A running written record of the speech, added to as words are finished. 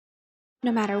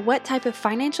No matter what type of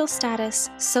financial status,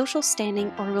 social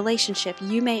standing, or relationship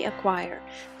you may acquire,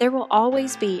 there will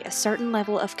always be a certain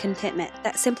level of contentment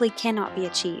that simply cannot be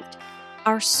achieved.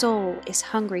 Our soul is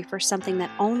hungry for something that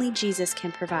only Jesus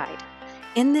can provide.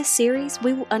 In this series,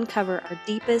 we will uncover our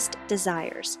deepest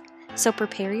desires. So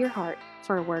prepare your heart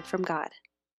for a word from God.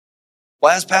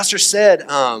 Well, as Pastor said,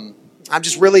 I'm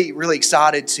just really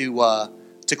excited to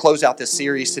close out this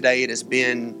series today. It's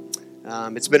been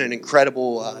an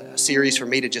incredible series for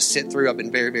me to just sit through. I've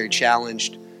been very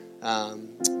challenged,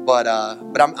 but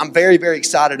I'm very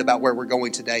excited about where we're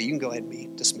going today. You can go ahead and be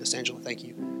dismissed, Angela. Thank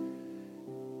you.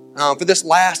 For this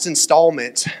last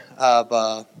installment of,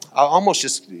 I almost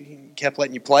just kept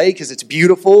letting you play because it's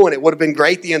beautiful and it would have been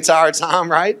great the entire time,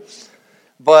 right?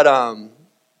 But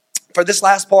for this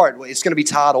last part, it's going to be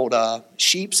titled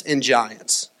Sheeps and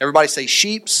Giants. Everybody say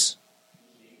Sheeps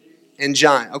and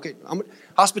Giants. Okay,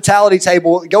 hospitality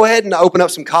table, go ahead and open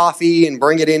up some coffee and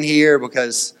bring it in here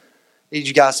because I need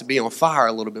you guys to be on fire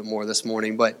a little bit more this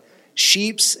morning. But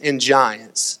Sheeps and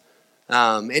Giants.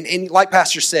 And like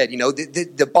Pastor said, you know,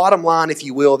 the bottom line, if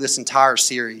you will, of this entire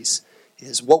series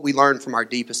is what we learn from our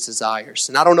deepest desires.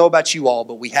 And I don't know about you all,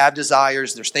 but we have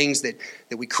desires. There's things that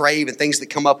we crave and things that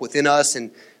come up within us.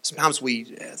 And sometimes we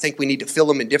think we need to fill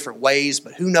them in different ways.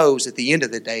 But who knows, at the end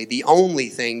of the day, the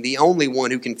only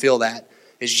one who can fill that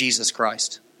is Jesus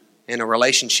Christ and a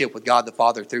relationship with God the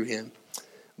Father through Him.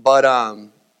 But I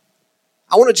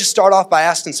want to just start off by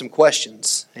asking some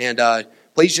questions. And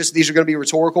please these are going to be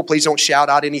rhetorical. Please don't shout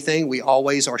out anything. We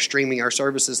always are streaming our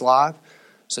services live.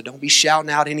 So don't be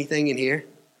shouting out anything in here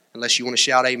unless you want to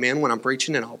shout amen when I'm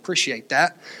preaching, and I'll appreciate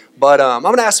that. But I'm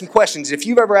going to ask some questions. If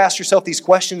you've ever asked yourself these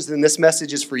questions, then this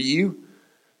message is for you.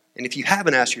 And if you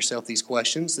haven't asked yourself these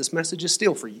questions, this message is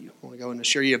still for you. I want to go and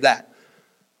assure you of that.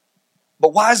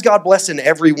 But why is God blessing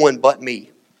everyone but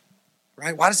me?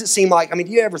 Right? Why does it seem like,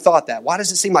 you ever thought that? Why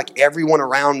does it seem like everyone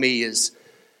around me is,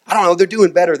 they're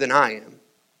doing better than I am?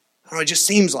 It just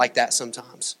seems like that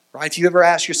sometimes. Right? If you ever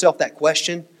ask yourself that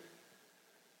question,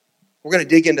 we're going to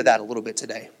dig into that a little bit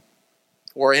today.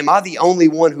 Or am I the only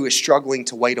one who is struggling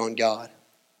to wait on God?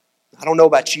 I don't know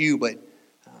about you, but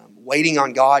waiting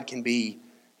on God can be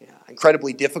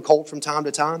incredibly difficult from time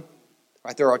to time.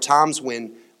 Right? There are times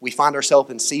when we find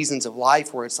ourselves in seasons of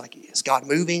life where it's like, is God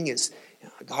moving?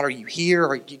 God, are you here?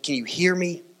 Or can you hear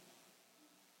me?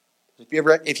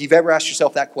 If you've ever asked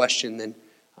yourself that question, then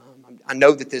I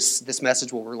know that this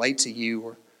message will relate to you.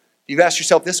 Or if you've asked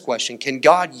yourself this question, can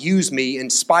God use me in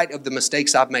spite of the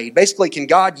mistakes I've made? Basically, can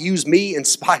God use me in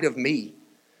spite of me?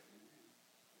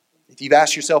 If you've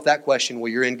asked yourself that question,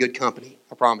 well, you're in good company.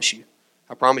 I promise you.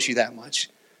 I promise you that much.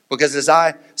 Because as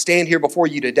I stand here before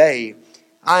you today,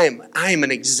 I am an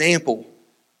example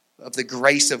of the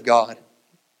grace of God.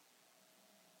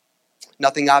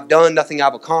 Nothing I've done, nothing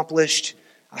I've accomplished.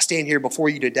 I stand here before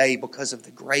you today because of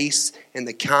the grace and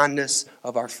the kindness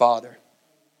of our Father.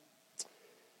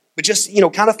 But just,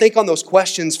 kind of think on those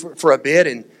questions for a bit,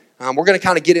 and we're going to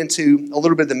kind of get into a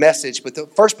little bit of the message. But the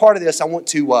first part of this I want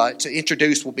to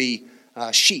introduce will be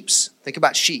sheeps. Think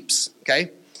about sheeps, okay?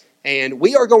 And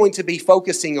we are going to be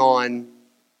focusing on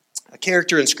a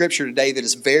character in Scripture today that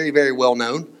is very well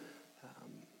known.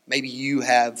 Maybe you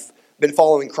have been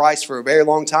following Christ for a very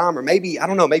long time, or maybe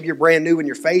you're brand new in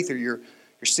your faith, or you're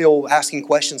still asking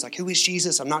questions like, who is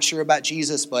Jesus? I'm not sure about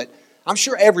Jesus, but I'm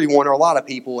sure everyone or a lot of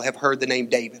people have heard the name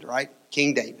David, right?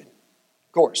 King David,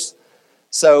 of course.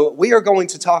 So we are going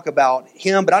to talk about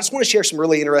him, but I just want to share some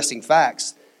really interesting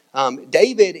facts.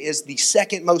 David is the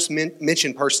second most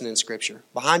mentioned person in Scripture.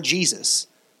 Behind Jesus,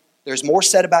 there's more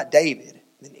said about David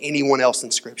than anyone else in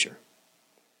Scripture,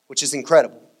 which is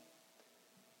incredible.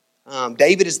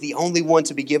 David is the only one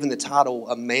to be given the title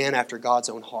of man after God's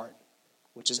own heart,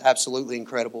 which is absolutely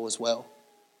incredible as well.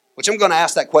 Which I'm going to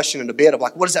ask that question in a bit of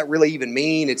like, what does that really even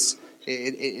mean? It's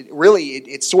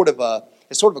sort of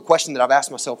a question that I've asked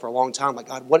myself for a long time. Like,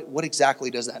 God, what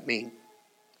exactly does that mean?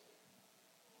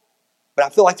 But I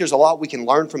feel like there's a lot we can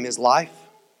learn from his life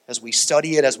as we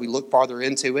study it, as we look farther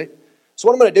into it. So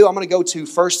what I'm going to do, I'm going to go to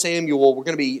 1 Samuel. We're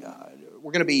going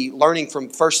to be learning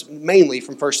mainly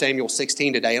from 1 Samuel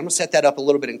 16 today. I'm going to set that up a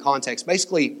little bit in context.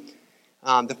 Basically,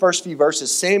 the first few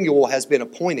verses, Samuel has been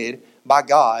appointed by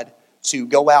God to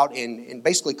go out and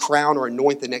basically crown or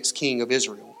anoint the next king of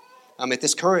Israel. At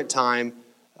this current time,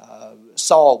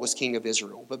 Saul was king of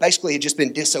Israel, but basically had just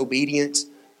been disobedient,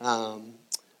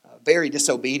 very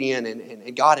disobedient,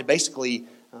 and God had basically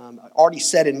already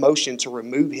set in motion to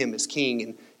remove him as king,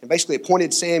 and basically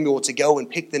appointed Samuel to go and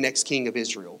pick the next king of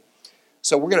Israel.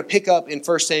 So we're going to pick up in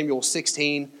 1 Samuel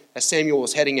 16 as Samuel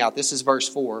was heading out. This is verse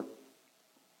 4.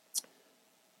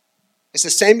 It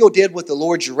says Samuel did what the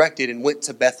Lord directed and went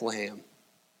to Bethlehem.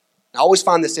 I always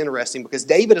find this interesting because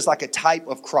David is like a type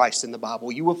of Christ in the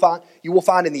Bible. You will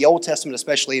find in the Old Testament,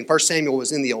 especially, and 1 Samuel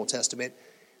was in the Old Testament,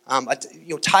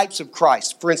 types of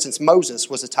Christ. For instance, Moses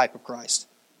was a type of Christ,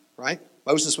 right?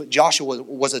 Joshua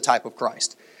was a type of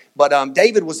Christ. But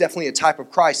David was definitely a type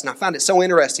of Christ, and I found it so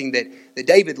interesting that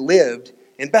David lived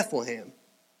in Bethlehem.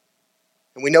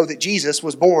 And we know that Jesus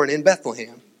was born in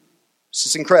Bethlehem. It's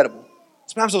just incredible.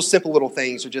 Sometimes those simple little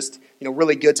things are just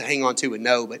really good to hang on to and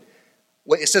know. But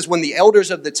it says when the elders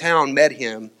of the town met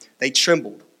him, they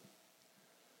trembled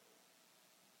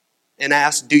and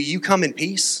asked, "Do you come in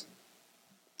peace?"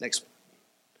 Next.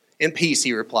 "In peace,"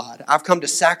 he replied. "I've come to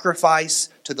sacrifice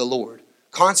to the Lord.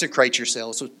 Consecrate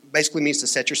yourselves," so it basically means to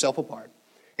set yourself apart,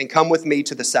 "and come with me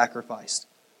to the sacrifice."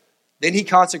 Then he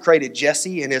consecrated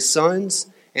Jesse and his sons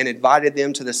and invited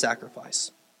them to the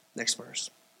sacrifice. Next verse.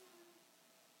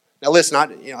 Now listen,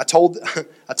 I told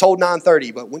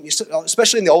 9:30, but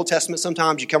especially in the Old Testament,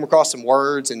 sometimes you come across some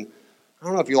words, and I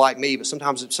don't know if you're like me, but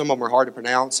sometimes some of them are hard to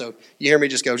pronounce. So you hear me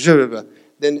just go,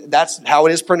 then that's how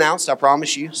it is pronounced, I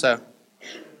promise you. So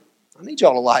I need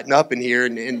y'all to lighten up in here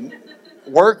and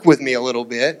work with me a little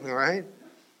bit, all right?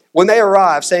 When they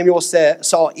arrived, Samuel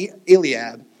saw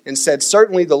Eliab and said,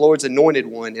 "Certainly the Lord's anointed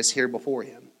one is here before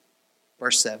him."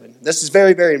 Verse 7. This is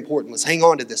very, very important. Let's hang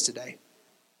on to this today.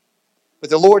 "But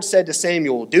the Lord said to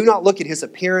Samuel, 'Do not look at his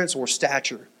appearance or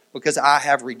stature, because I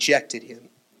have rejected him.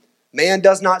 Man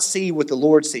does not see what the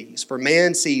Lord sees, for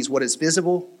man sees what is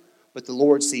visible, but the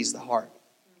Lord sees the heart.'"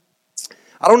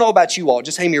 I don't know about you all.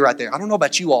 Just hang me right there. I don't know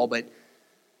about you all, but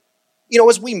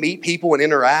as we meet people and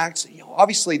interact,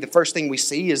 obviously the first thing we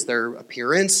see is their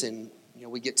appearance, and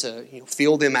we get to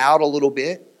feel them out a little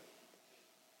bit.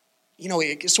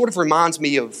 It sort of reminds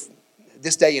me of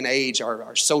this day and age,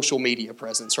 our social media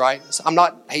presence, right? So I'm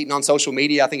not hating on social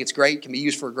media. I think it's great. It can be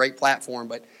used for a great platform.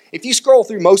 But if you scroll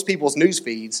through most people's news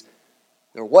feeds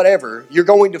or whatever, you're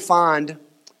going to find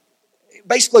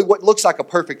basically what looks like a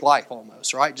perfect life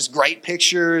almost, right? Just great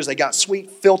pictures. They got sweet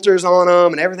filters on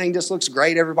them, and everything just looks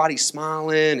great. Everybody's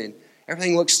smiling, and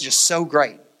everything looks just so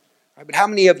great. Right? But how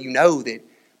many of you know that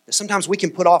sometimes we can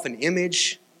put off an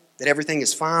image that everything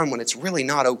is fine when it's really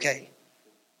not okay?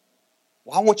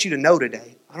 Well, I want you to know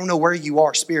today, I don't know where you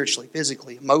are spiritually,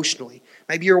 physically, emotionally.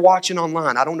 Maybe you're watching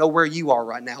online. I don't know where you are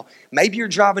right now. Maybe you're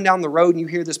driving down the road and you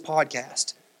hear this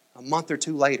podcast a month or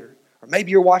two later. Or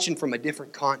maybe you're watching from a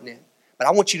different continent. But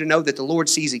I want you to know that the Lord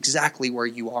sees exactly where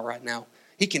you are right now.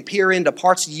 He can peer into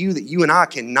parts of you that you and I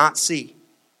cannot see.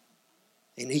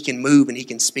 And He can move and He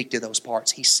can speak to those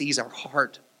parts. He sees our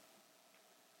heart.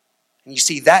 And you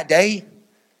see, that day,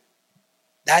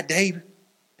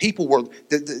 people were,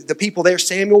 the people there,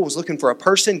 Samuel was looking for a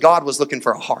person. God was looking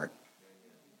for a heart.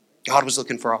 God was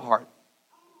looking for a heart.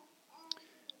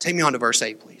 Take me on to verse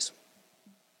 8, please.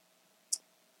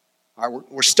 All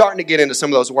right, we're starting to get into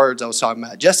some of those words I was talking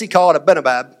about. Jesse called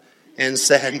Abinadab and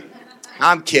said,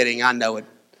 I'm kidding, I know it,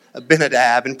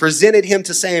 Abinadab, and presented him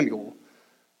to Samuel.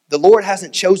 The Lord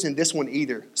hasn't chosen this one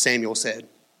either, Samuel said.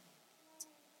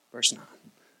 Verse 9.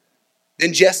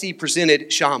 Then Jesse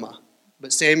presented Shammah.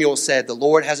 But Samuel said, the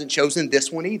Lord hasn't chosen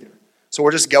this one either. So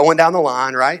we're just going down the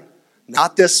line, right?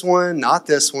 Not this one, not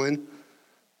this one.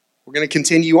 We're going to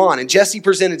continue on. And Jesse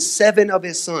presented 7 of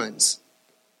his sons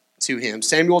to him.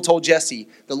 Samuel told Jesse,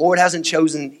 the Lord hasn't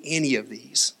chosen any of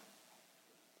these.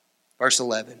 Verse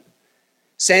 11.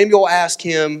 Samuel asked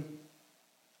him,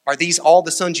 are these all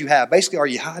the sons you have? Basically, are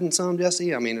you hiding some,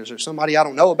 Jesse? I mean, is there somebody I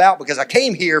don't know about? Because I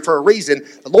came here for a reason.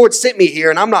 The Lord sent me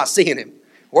here and I'm not seeing him.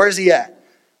 Where is he at?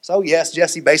 So yes,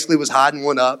 Jesse basically was hiding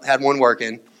one up, had one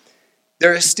working.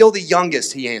 There is still the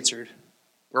youngest, he answered,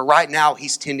 where right now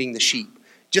he's tending the sheep.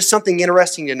 Just something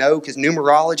interesting to know, because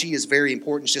numerology is very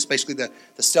important. It's just basically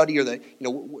the study or the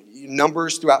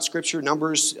numbers throughout Scripture,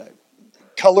 numbers,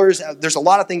 colors. There's a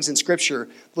lot of things in Scripture,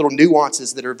 little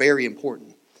nuances that are very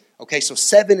important. Okay, so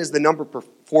 7 is the number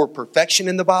for perfection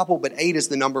in the Bible, but 8 is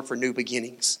the number for new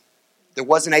beginnings. There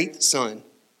was an 8th son,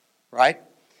 right?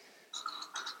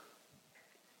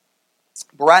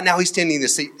 But right now he's tending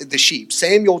the sheep.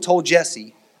 Samuel told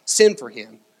Jesse, send for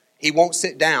him. We won't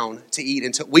sit down to eat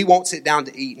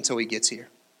until he gets here.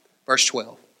 Verse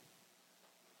 12.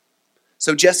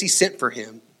 So Jesse sent for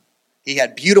him. He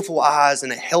had beautiful eyes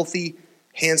and a healthy,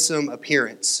 handsome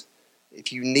appearance.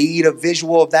 If you need a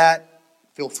visual of that,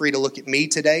 feel free to look at me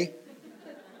today.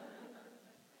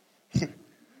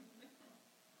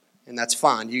 And that's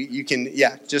fine. You can,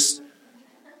 just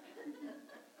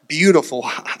beautiful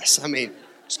eyes. I mean,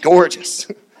 it's gorgeous.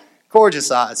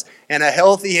 Gorgeous eyes. And a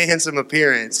healthy, handsome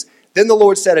appearance. Then the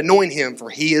Lord said, anoint him, for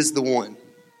he is the one.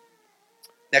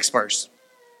 Next verse.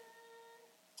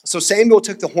 So Samuel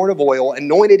took the horn of oil,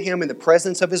 anointed him in the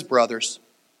presence of his brothers,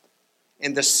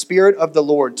 and the Spirit of the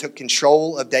Lord took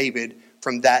control of David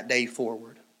from that day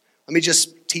forward. Let me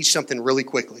just teach something really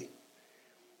quickly.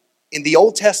 In the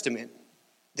Old Testament,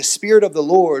 the Spirit of the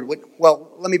Lord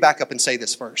let me back up and say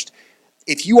this first.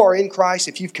 If you are in Christ,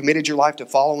 if you've committed your life to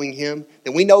following Him,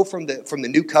 then we know from the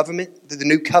new covenant,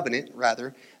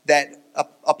 that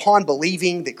upon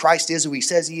believing that Christ is who He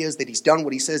says He is, that He's done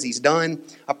what He says He's done,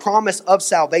 a promise of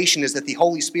salvation is that the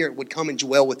Holy Spirit would come and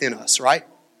dwell within us, right?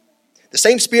 The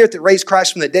same Spirit that raised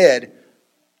Christ from the dead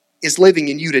is living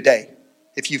in you today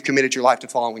if you've committed your life to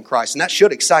following Christ. And that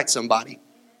should excite somebody.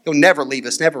 He'll never leave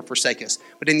us, never forsake us.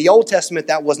 But in the Old Testament,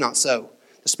 that was not so.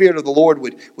 The Spirit of the Lord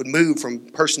would move from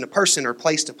person to person or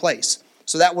place to place.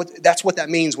 So that's what that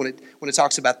means when it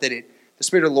talks about that the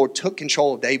Spirit of the Lord took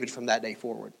control of David from that day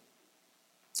forward.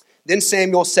 Then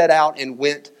Samuel set out and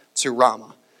went to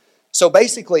Ramah. So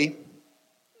basically,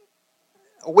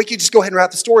 we could just go ahead and wrap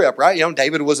the story up, right?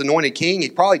 David was anointed king. He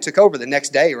probably took over the next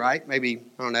day, right? Maybe,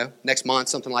 next month,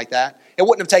 something like that. It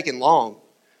wouldn't have taken long.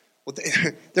 Well,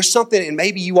 there's something, and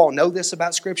maybe you all know this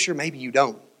about Scripture, maybe you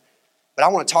don't. But I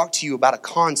want to talk to you about a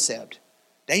concept.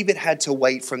 David had to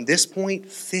wait from this point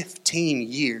 15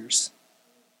 years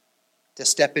to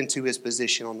step into his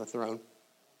position on the throne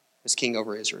as king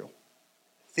over Israel.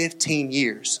 15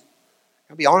 years.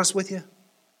 I'll be honest with you.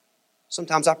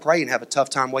 Sometimes I pray and have a tough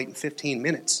time waiting 15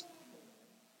 minutes.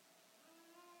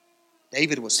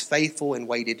 David was faithful and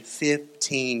waited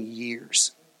 15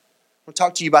 years. I want to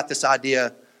talk to you about this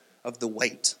idea of the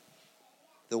wait.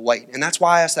 The wait. And that's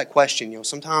why I ask that question.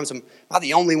 Sometimes am I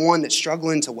the only one that's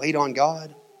struggling to wait on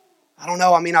God? I don't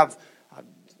know. I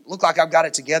look like I've got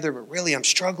it together, but really I'm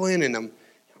struggling and I'm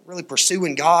really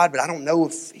pursuing God, but I don't know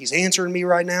if He's answering me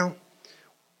right now.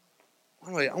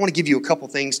 I want to give you a couple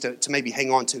things to maybe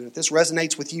hang on to. If this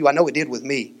resonates with you, I know it did with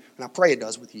me, and I pray it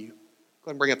does with you. Go ahead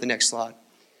and bring up the next slide.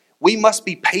 We must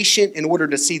be patient in order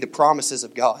to see the promises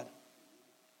of God.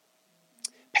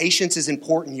 Patience is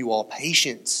important, you all.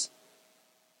 Patience.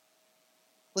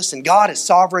 Listen, God is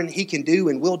sovereign. He can do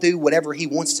and will do whatever He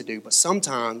wants to do. But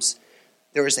sometimes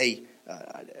there is a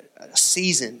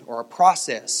season or a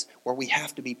process where we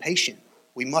have to be patient.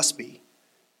 We must be.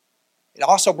 It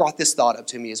also brought this thought up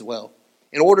to me as well.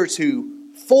 In order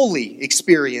to fully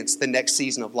experience the next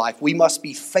season of life, we must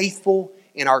be faithful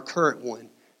in our current one.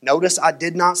 Notice I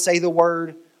did not say the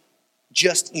word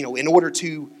just, in order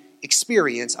to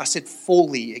experience. I said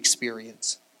fully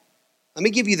experience. Let me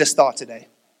give you this thought today.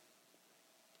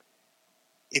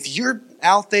 If you're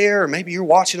out there, or maybe you're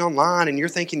watching online and you're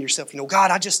thinking to yourself,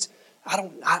 God,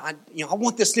 I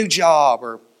want this new job,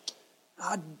 or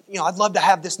I'd love to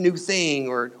have this new thing,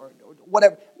 or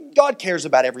whatever. God cares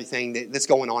about everything that's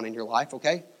going on in your life,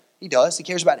 okay? He does. He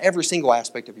cares about every single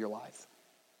aspect of your life.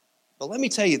 But let me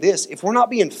tell you this, if we're not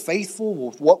being faithful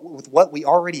with what we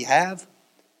already have,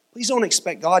 please don't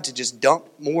expect God to just dump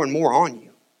more and more on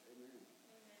you.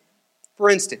 For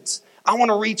instance, I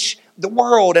want to reach the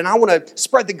world and I want to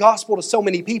spread the gospel to so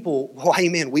many people. Well,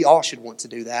 amen, we all should want to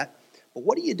do that. But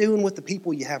what are you doing with the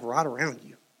people you have right around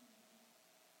you?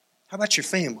 How about your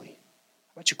family?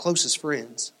 How about your closest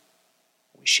friends?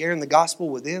 Are we sharing the gospel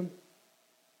with them?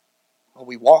 Are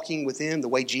we walking with them the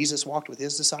way Jesus walked with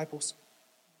His disciples?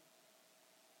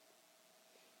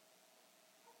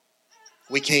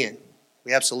 We can.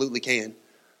 We absolutely can.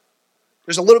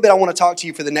 There's a little bit I want to talk to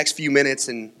you for the next few minutes,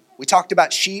 and we talked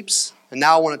about sheeps, and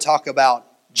now I want to talk about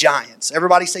giants.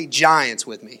 Everybody say giants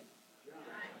with me.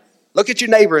 Look at your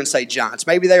neighbor and say giants.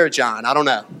 Maybe they're a giant. I don't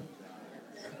know.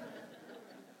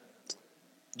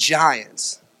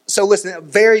 Giants. So listen, a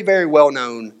very, very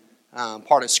well-known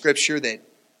part of Scripture that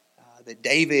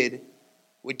David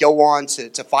would go on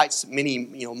to fight many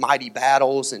mighty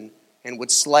battles and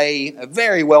would slay a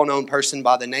very well-known person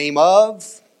by the name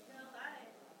of...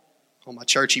 All my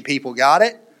churchy people got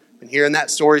it. Been hearing that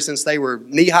story since they were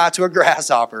knee-high to a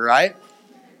grasshopper, right?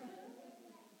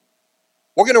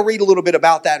 We're going to read a little bit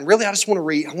about that. And really, I just want to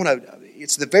read,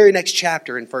 it's the very next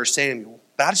chapter in 1 Samuel.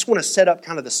 But I just want to set up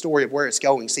kind of the story of where it's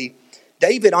going. See,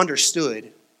 David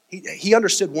understood, he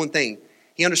understood one thing.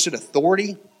 He understood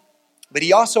authority, but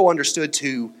he also understood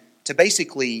to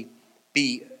basically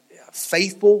be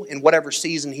faithful in whatever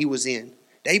season he was in.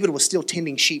 David was still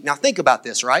tending sheep. Now think about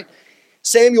this, right?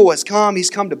 Samuel has come,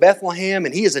 he's come to Bethlehem,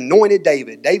 and he has anointed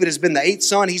David. David has been the 8th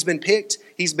son, he's been picked,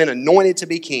 he's been anointed to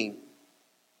be king.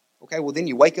 Okay, well then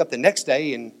you wake up the next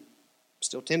day and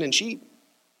still tending sheep.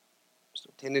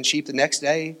 Still tending sheep the next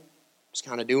day, just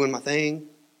kind of doing my thing.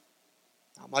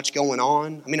 Not much going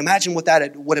on. I mean, imagine what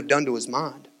that would have done to his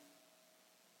mind.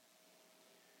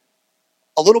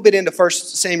 a little bit into 1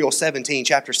 Samuel 17,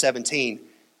 chapter 17,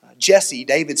 Jesse,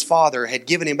 David's father, had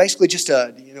given him basically just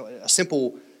a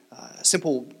simple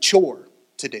chore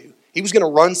to do. He was going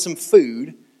to run some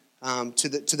food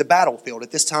to the battlefield.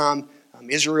 At this time,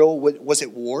 Israel was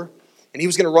at war, and he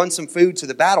was going to run some food to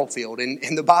the battlefield. And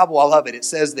in the Bible, I love it. It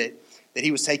says that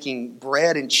he was taking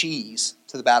bread and cheese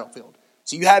to the battlefield.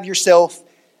 So you have yourself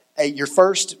your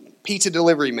first pizza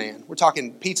delivery man. We're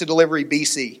talking pizza delivery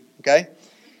BC, okay?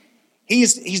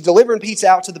 He's delivering pizza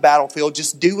out to the battlefield,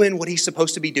 just doing what he's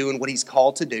supposed to be doing, what he's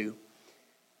called to do.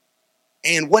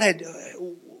 And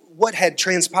what had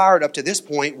transpired up to this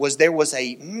point was there was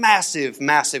a massive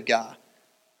guy.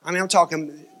 I mean, I'm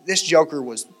talking, this joker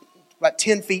was about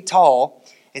 10 feet tall,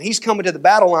 and he's coming to the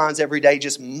battle lines every day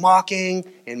just mocking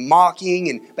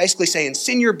and basically saying,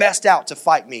 send your best out to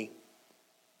fight me.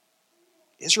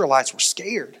 Israelites were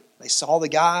scared. They saw the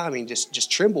guy,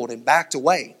 just trembled and backed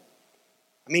away.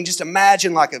 Just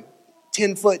imagine like a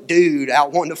 10-foot dude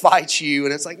out wanting to fight you,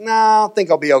 and it's like, I think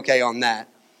I'll be okay on that.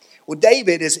 Well,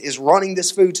 David is running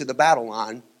this food to the battle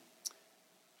line,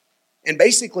 and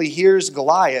basically here's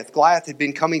Goliath. Goliath had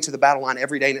been coming to the battle line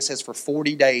every day, and it says for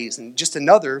 40 days. And just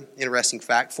another interesting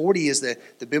fact, 40 is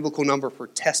the biblical number for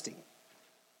testing.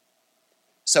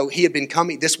 So he had been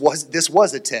coming, this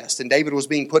was a test, and David was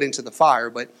being put into the fire,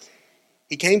 but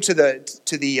he came to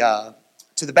the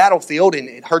battlefield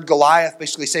and heard Goliath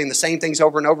basically saying the same things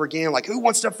over and over again, like, who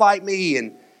wants to fight me?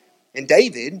 And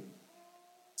David,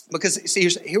 because see,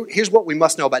 here's what we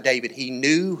must know about David. He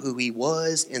knew who he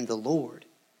was in the Lord.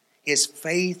 His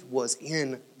faith was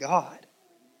in God.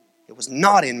 It was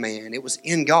not in man. It was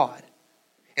in God.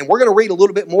 And we're going to read a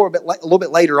little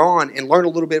bit later on and learn a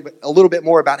little bit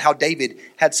more about how David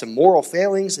had some moral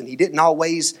failings and he didn't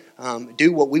always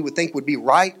do what we would think would be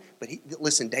right. But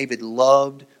listen, David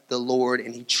loved the Lord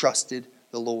and he trusted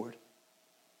the Lord.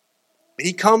 But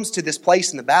he comes to this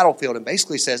place in the battlefield and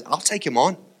basically says, I'll take him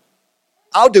on.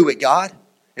 I'll do it, God.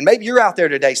 And maybe you're out there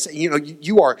today,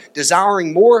 you are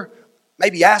desiring more,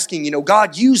 maybe asking,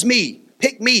 God, use me,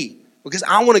 pick me, because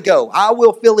I want to go. I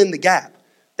will fill in the gap.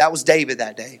 That was David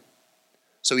that day.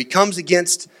 So he comes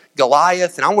against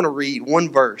Goliath, and I want to read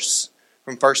one verse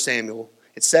from 1 Samuel.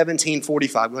 It's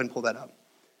 17:45. Go ahead and pull that up.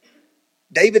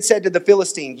 David said to the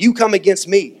Philistine, you come against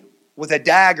me with a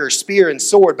dagger, spear, and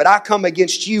sword, but I come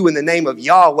against you in the name of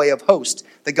Yahweh of hosts,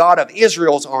 the God of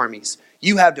Israel's armies.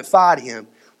 You have defied him.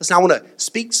 Listen, I want to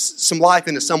speak some life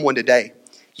into someone today.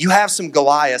 You have some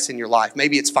Goliaths in your life.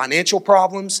 Maybe it's financial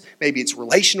problems. Maybe it's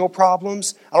relational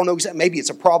problems. I don't know exactly. Maybe it's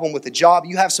a problem with a job.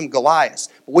 You have some Goliaths.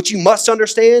 But what you must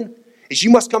understand is you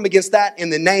must come against that in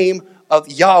the name of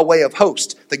Yahweh of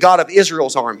hosts, the God of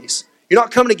Israel's armies. You're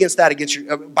not coming against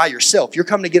that by yourself. You're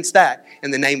coming against that in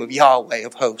the name of Yahweh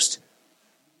of hosts.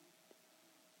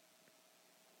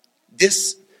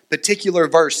 This particular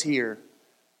verse here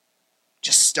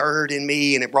just stirred in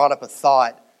me, and it brought up a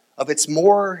thought of it's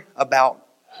more about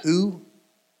who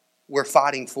we're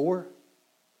fighting for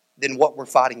than what we're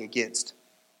fighting against.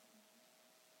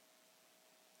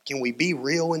 Can we be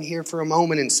real in here for a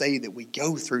moment and say that we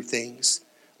go through things?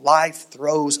 Life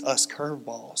throws us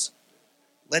curveballs.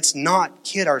 Let's not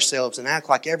kid ourselves and act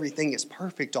like everything is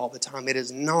perfect all the time. It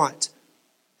is not.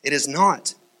 It is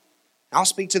not. I'll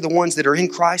speak to the ones that are in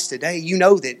Christ today. You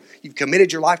know that you've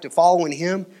committed your life to following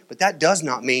Him, but that does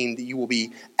not mean that you will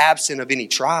be absent of any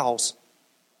trials.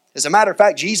 As a matter of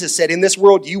fact, Jesus said, in this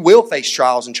world you will face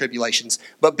trials and tribulations,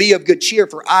 but be of good cheer,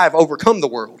 for I have overcome the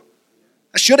world.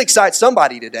 That should excite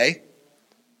somebody today.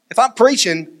 If I'm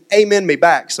preaching, amen me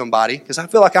back, somebody, because I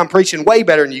feel like I'm preaching way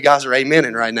better than you guys are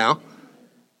amening right now.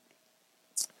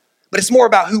 But it's more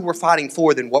about who we're fighting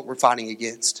for than what we're fighting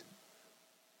against.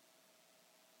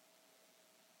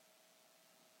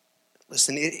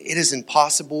 Listen, it is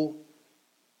impossible,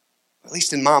 at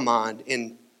least in my mind,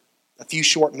 in a few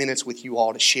short minutes with you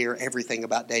all to share everything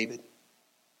about David.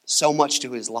 So much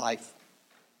to his life.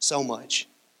 So much.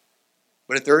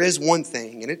 But if there is one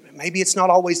thing, and maybe it's not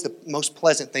always the most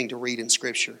pleasant thing to read in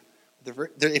Scripture.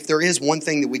 If there is one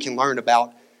thing that we can learn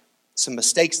about some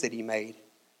mistakes that he made,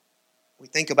 we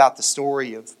think about the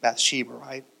story of Bathsheba,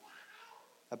 right?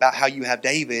 About how you have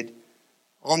David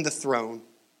on the throne,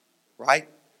 right?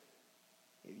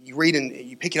 You read and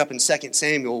you pick it up in 2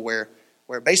 Samuel where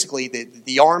basically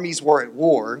the armies were at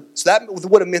war. So that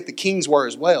would have meant the kings were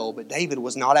as well, but David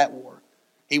was not at war.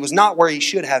 He was not where he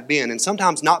should have been. And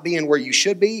sometimes not being where you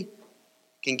should be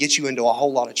can get you into a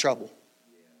whole lot of trouble.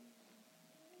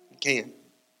 It can.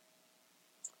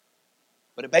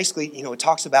 But it basically, it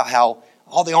talks about how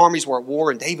all the armies were at war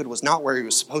and David was not where he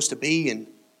was supposed to be. And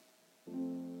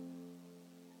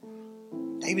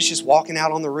David's just walking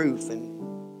out on the roof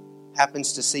and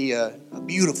happens to see a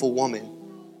beautiful woman.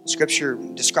 Scripture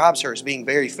describes her as being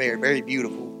very fair, very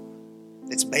beautiful.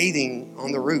 It's bathing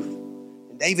on the roof.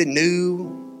 And David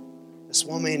knew this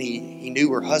woman. He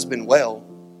knew her husband well.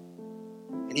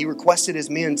 And he requested his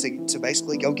men to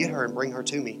basically go get her and bring her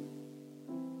to me.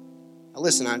 Now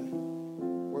listen,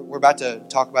 we're about to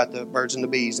talk about the birds and the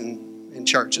bees in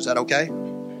church. Is that okay?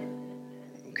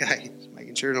 Okay. Just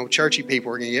making sure no churchy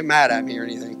people are going to get mad at me or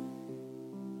anything.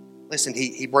 Listen,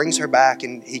 he brings her back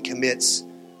and he commits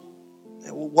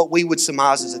what we would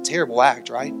surmise as a terrible act,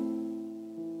 right?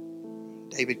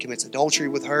 David commits adultery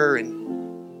with her,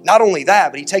 and not only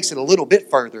that, but he takes it a little bit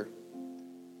further.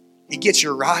 He gets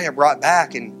Uriah brought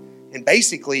back and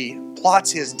basically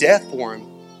plots his death for him.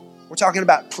 We're talking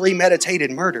about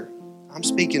premeditated murder. I'm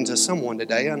speaking to someone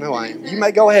today. I know I am. You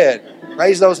may go ahead.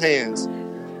 Raise those hands.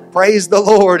 Praise the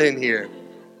Lord in here.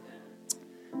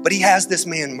 But he has this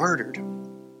man murdered,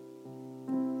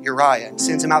 Uriah, and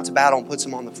sends him out to battle and puts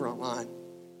him on the front line.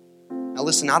 Now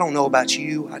listen, I don't know about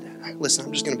you. Listen,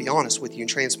 I'm just going to be honest with you and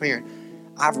transparent.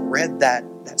 I've read that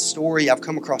story. I've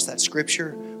come across that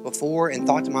scripture before and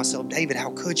thought to myself, David,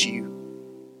 how could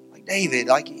you? Like David,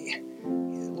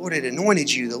 the Lord had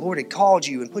anointed you. The Lord had called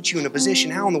you and put you in a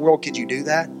position. How in the world could you do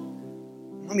that?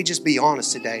 Let me just be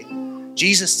honest today.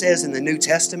 Jesus says in the New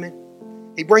Testament,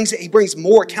 He brings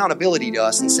more accountability to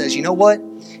us and says, you know what?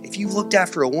 If you looked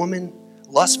after a woman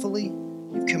lustfully,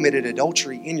 you've committed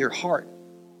adultery in your heart.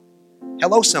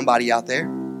 Hello, somebody out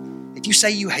there. If you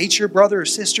say you hate your brother or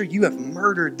sister, you have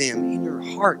murdered them in your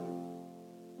heart.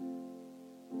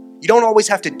 You don't always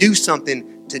have to do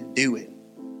something to do it.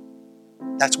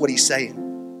 That's what he's saying.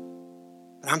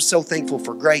 But I'm so thankful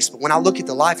for grace. But when I look at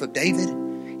the life of David,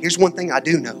 here's one thing I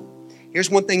do know. Here's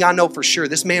one thing I know for sure.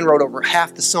 This man wrote over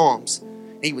half the Psalms.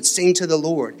 He would sing to the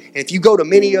Lord. And if you go to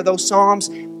many of those Psalms,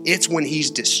 it's when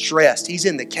he's distressed. He's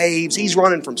in the caves. He's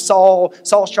running from Saul.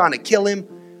 Saul's trying to kill him.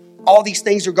 All these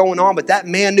things are going on, but that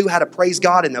man knew how to praise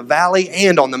God in the valley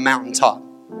and on the mountaintop.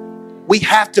 We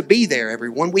have to be there,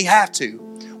 everyone. We have to.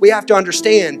 We have to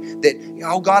understand that,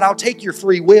 oh God, I'll take your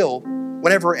free will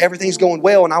whenever everything's going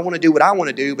well and I want to do what I want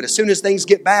to do. But as soon as things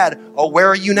get bad, oh, where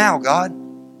are you now, God?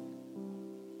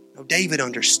 No, David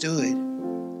understood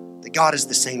that God is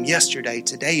the same yesterday,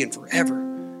 today, and forever.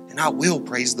 And I will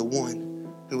praise the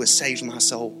one who has saved my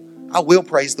soul. I will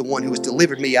praise the one who has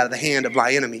delivered me out of the hand of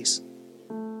my enemies.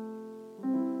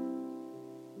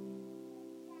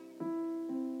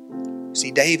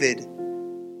 See, David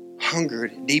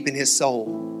hungered deep in his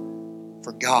soul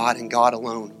for God and God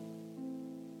alone.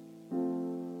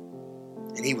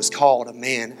 And he was called a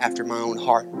man after my own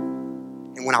heart.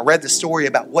 And when I read the story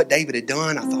about what David had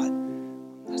done, I thought,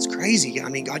 that's crazy. I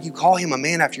mean, God, you call him a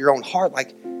man after your own heart,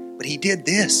 but he did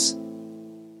this.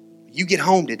 You get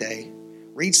home today,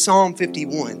 read Psalm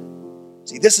 51.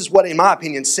 See, this is what, in my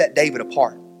opinion, set David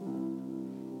apart.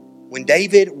 When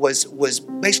David was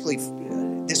basically,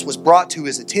 this was brought to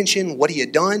his attention, what he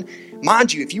had done.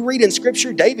 Mind you, if you read in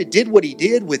Scripture, David did what he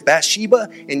did with Bathsheba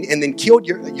and then killed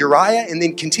Uriah and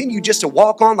then continued just to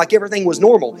walk on like everything was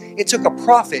normal. It took a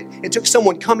prophet. It took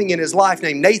someone coming in his life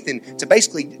named Nathan to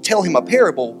basically tell him a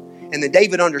parable. And then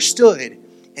David understood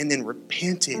and then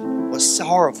repented, was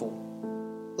sorrowful.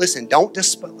 Listen,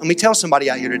 let me tell somebody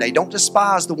out here today, don't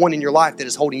despise the one in your life that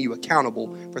is holding you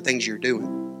accountable for things you're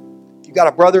doing. If you've got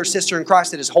a brother or sister in Christ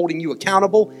that is holding you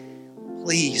accountable,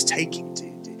 please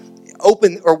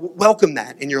welcome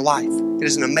that in your life. It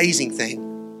is an amazing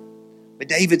thing. But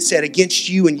David said, against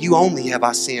you and you only have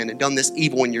I sinned and done this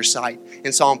evil in your sight.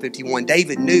 In Psalm 51,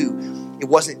 David knew it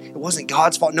wasn't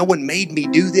God's fault. No one made me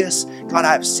do this. God,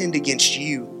 I have sinned against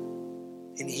you.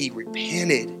 And he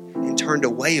repented and turned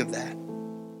away of that.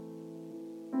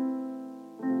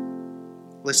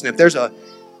 Listen, there's a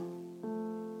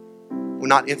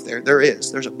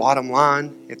bottom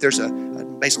line. If there's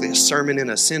basically a sermon in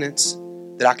a sentence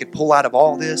that I could pull out of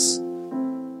all this,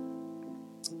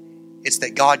 it's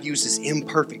that God uses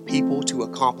imperfect people to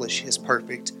accomplish his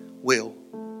perfect will.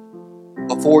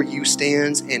 Before you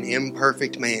stands an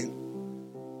imperfect man.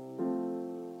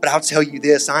 But I'll tell you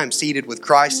this, I am seated with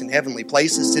Christ in heavenly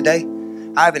places today.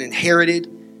 I have inherited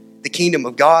the kingdom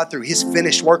of God through his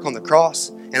finished work on the cross.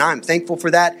 And I'm thankful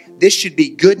for that. This should be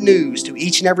good news to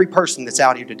each and every person that's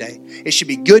out here today. It should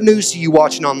be good news to you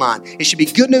watching online. It should be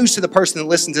good news to the person that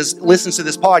listens to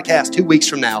this podcast 2 weeks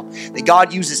from now. That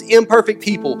God uses imperfect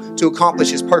people to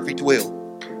accomplish his perfect will.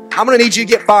 I'm going to need you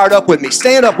to get fired up with me.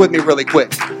 Stand up with me really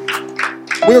quick.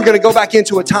 We're going to go back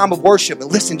into a time of worship. But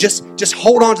listen, just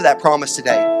hold on to that promise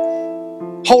today.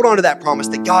 Hold on to that promise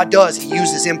that God does. He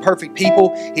uses imperfect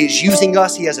people. He is using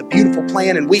us. He has a beautiful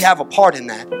plan, and we have a part in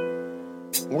that.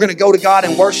 We're going to go to God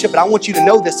and worship, but I want you to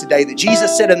know this today, that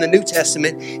Jesus said in the New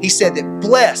Testament, He said that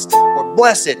blessed or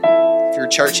blessed, if you're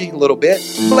churchy a little bit,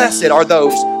 blessed are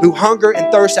those who hunger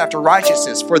and thirst after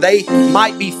righteousness, for they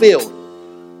might be filled.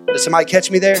 Does somebody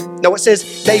catch me there? No, it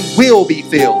says they will be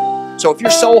filled. So if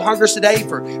your soul hungers today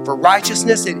for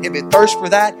righteousness, and if it thirsts for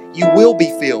that, you will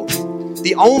be filled.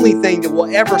 The only thing that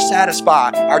will ever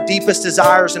satisfy our deepest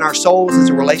desires in our souls is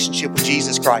a relationship with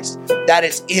Jesus Christ. That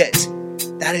is it.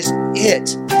 That is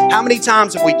it. How many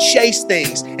times have we chased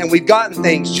things and we've gotten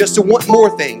things just to want more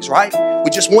things, right?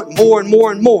 We just want more and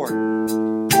more and more.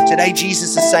 Today,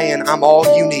 Jesus is saying, I'm all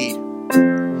you need.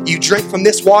 You drink from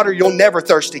this water, you'll never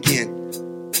thirst again.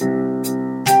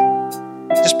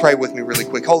 Just pray with me really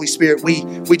quick. Holy Spirit,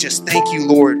 we just thank you,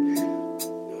 Lord,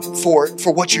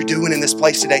 for what you're doing in this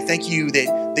place today. Thank you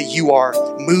that you are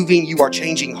moving, you are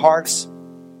changing hearts.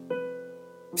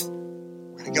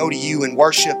 We're going to go to you and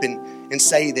worship and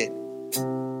say that,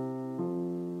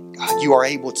 God, you are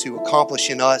able to accomplish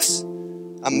in us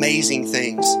amazing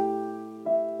things.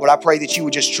 Lord, I pray that you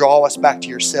would just draw us back to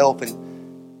yourself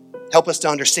and help us to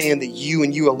understand that you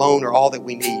and you alone are all that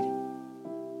we need.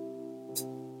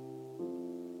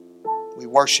 We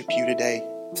worship you today.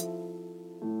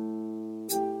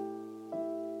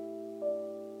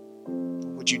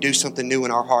 Would you do something new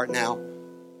in our heart now?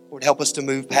 Lord, help us to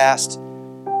move past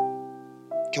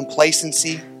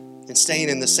complacency and staying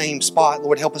in the same spot.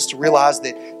 Lord, help us to realize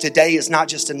that today is not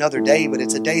just another day, but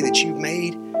it's a day that you've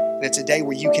made, and it's a day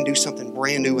where you can do something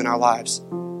brand new in our lives.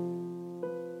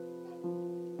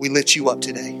 We lift you up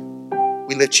today.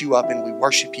 We lift you up and we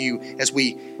worship you. As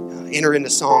we enter into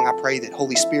song, I pray that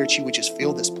Holy Spirit, you would just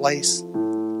fill this place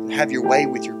and have your way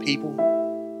with your people.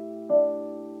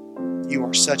 You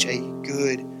are such a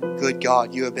good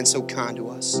God. You have been so kind to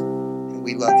us, and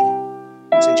we love you.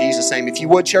 It's in Jesus' name. If you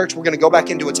would, church, we're going to go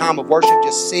back into a time of worship.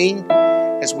 Just sing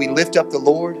as we lift up the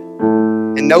Lord.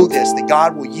 And know this, that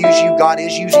God will use you. God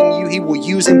is using you. He will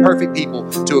use imperfect people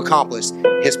to accomplish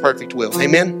His perfect will.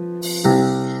 Amen.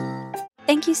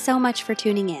 Thank you so much for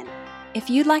tuning in. If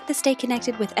you'd like to stay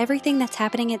connected with everything that's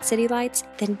happening at City Lights,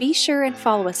 then be sure and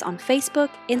follow us on Facebook,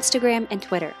 Instagram, and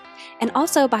Twitter. And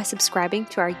also by subscribing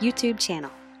to our YouTube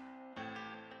channel.